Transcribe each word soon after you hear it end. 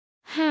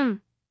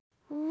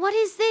What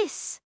is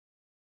this?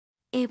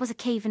 It was a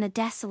cave in a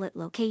desolate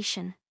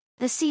location.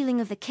 The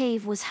ceiling of the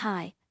cave was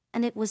high,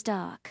 and it was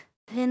dark.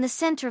 In the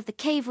center of the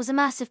cave was a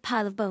massive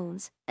pile of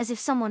bones, as if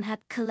someone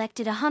had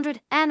collected 100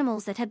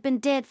 animals that had been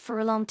dead for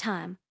a long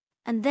time,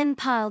 and then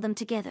piled them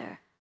together.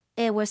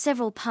 There were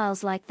several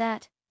piles like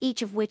that,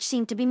 each of which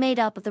seemed to be made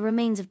up of the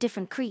remains of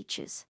different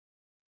creatures.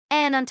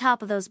 And on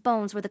top of those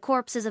bones were the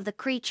corpses of the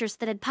creatures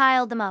that had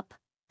piled them up,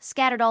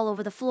 scattered all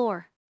over the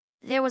floor.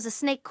 There was a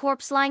snake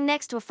corpse lying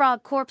next to a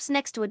frog corpse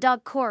next to a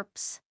dog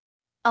corpse.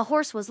 A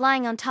horse was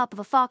lying on top of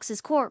a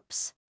fox's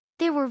corpse.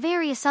 There were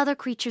various other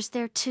creatures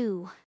there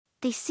too.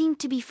 They seemed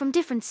to be from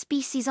different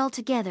species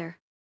altogether.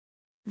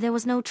 There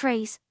was no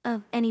trace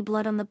of any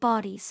blood on the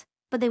bodies,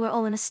 but they were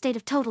all in a state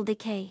of total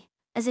decay,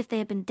 as if they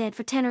had been dead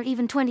for 10 or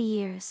even 20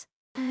 years.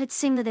 It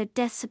seemed that their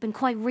deaths had been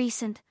quite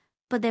recent,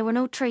 but there were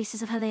no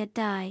traces of how they had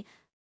died.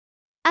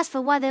 As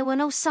for why there were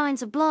no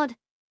signs of blood,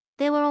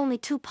 there were only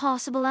two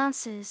possible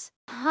answers.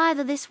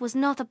 Either this was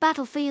not a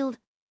battlefield,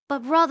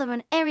 but rather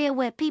an area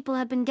where people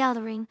had been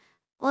gathering,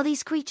 or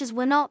these creatures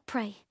were not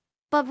prey,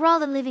 but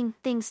rather living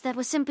things that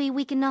were simply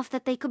weak enough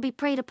that they could be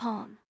preyed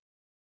upon.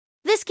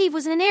 This cave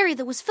was in an area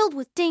that was filled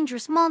with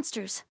dangerous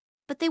monsters,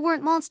 but they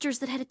weren't monsters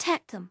that had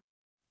attacked them.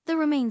 The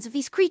remains of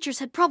these creatures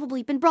had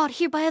probably been brought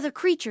here by other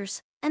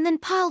creatures, and then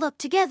piled up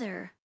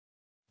together.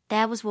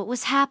 That was what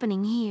was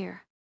happening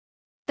here.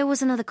 There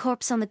was another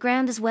corpse on the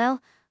ground as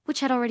well, which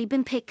had already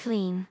been picked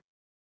clean.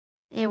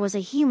 There was a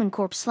human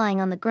corpse lying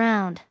on the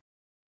ground.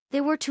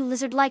 There were two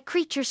lizard-like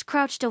creatures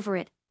crouched over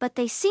it, but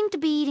they seemed to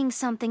be eating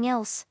something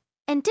else,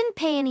 and didn't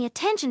pay any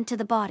attention to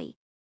the body.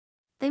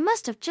 They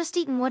must have just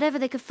eaten whatever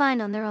they could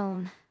find on their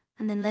own,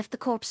 and then left the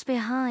corpse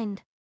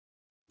behind.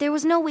 There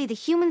was no way the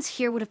humans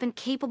here would have been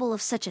capable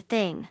of such a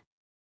thing.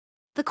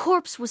 The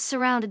corpse was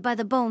surrounded by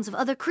the bones of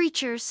other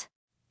creatures.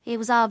 It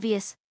was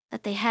obvious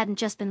that they hadn't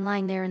just been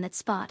lying there in that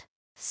spot.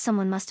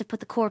 Someone must have put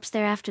the corpse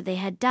there after they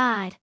had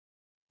died.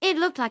 It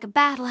looked like a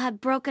battle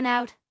had broken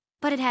out,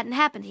 but it hadn't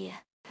happened here.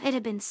 It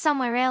had been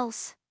somewhere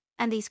else,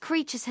 and these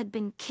creatures had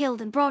been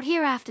killed and brought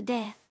here after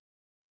death.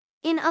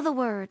 In other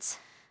words,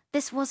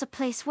 this was a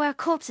place where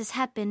corpses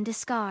had been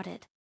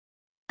discarded.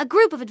 A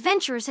group of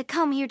adventurers had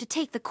come here to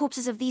take the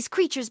corpses of these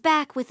creatures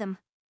back with them,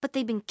 but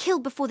they'd been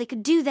killed before they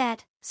could do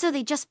that, so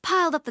they just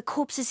piled up the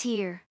corpses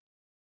here.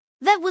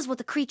 That was what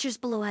the creatures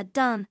below had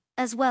done,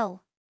 as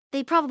well.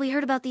 They probably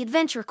heard about the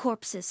adventurer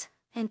corpses,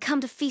 and come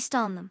to feast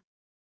on them.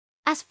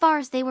 As far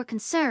as they were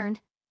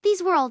concerned,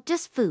 these were all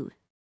just food.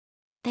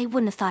 They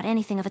wouldn't have thought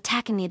anything of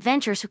attacking the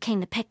adventurers who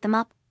came to pick them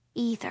up,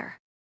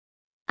 either.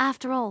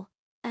 After all,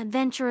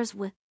 adventurers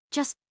were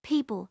just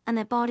people, and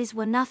their bodies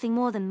were nothing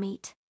more than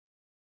meat.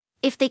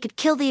 If they could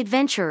kill the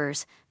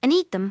adventurers and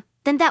eat them,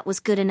 then that was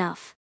good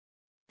enough.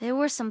 There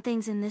were some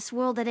things in this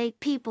world that ate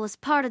people as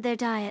part of their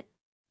diet.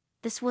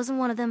 This wasn't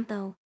one of them,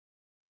 though.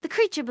 The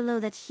creature below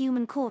that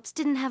human corpse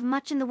didn't have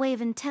much in the way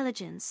of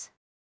intelligence.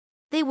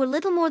 They were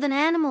little more than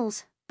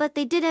animals, but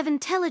they did have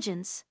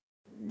intelligence.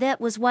 That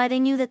was why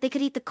they knew that they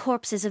could eat the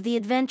corpses of the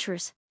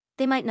adventurers.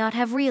 They might not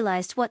have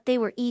realized what they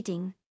were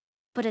eating,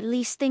 but at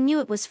least they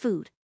knew it was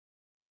food.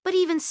 But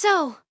even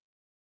so,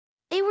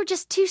 they were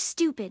just too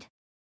stupid.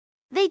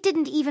 They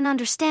didn't even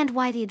understand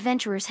why the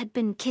adventurers had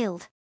been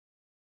killed.